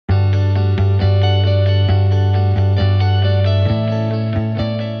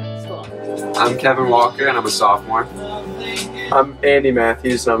I'm Kevin Walker, and I'm a sophomore. I'm Andy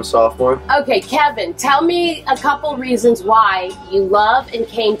Matthews, and I'm a sophomore. Okay, Kevin, tell me a couple reasons why you love and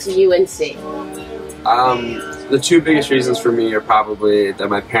came to UNC. The two biggest reasons for me are probably that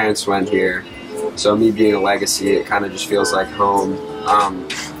my parents went here, so me being a legacy, it kind of just feels like home.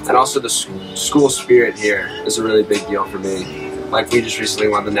 And also the school spirit here is a really big deal for me. Like, we just recently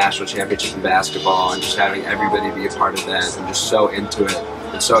won the national championship in basketball, and just having everybody be a part of that, I'm just so into it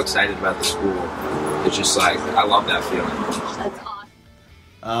and so excited about the school. It's just like, I love that feeling. That's awesome.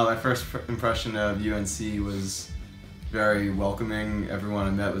 My first impression of UNC was very welcoming. Everyone I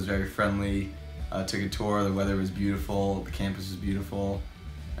met was very friendly. Took a tour, the weather was beautiful, the campus was beautiful,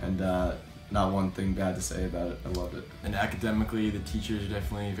 and not one thing bad to say about it. I loved it. And academically, the teachers are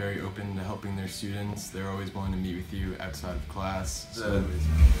definitely very open to helping their students. They're always willing to meet with you outside of class. The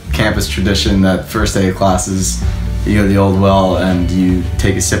campus tradition that first day of classes, you go to the old well and you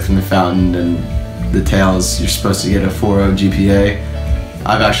take a sip from the fountain, and the tales, you're supposed to get a 4.0 GPA.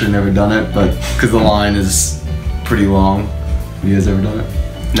 I've actually never done it, but because the line is pretty long. Have you guys ever done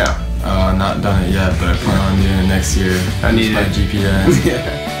it? No. Not done it yet, but I plan on doing it next year. I need my it. GPA.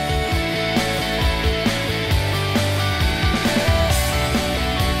 Yeah.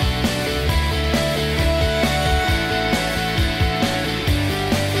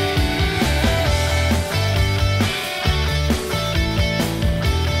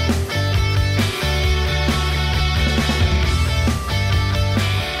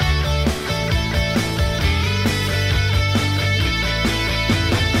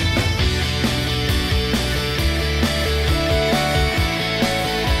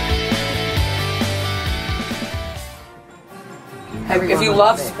 If you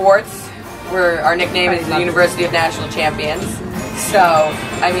love sports, our nickname is the University of National Champions. So,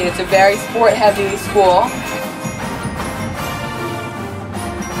 I mean, it's a very sport-heavy school.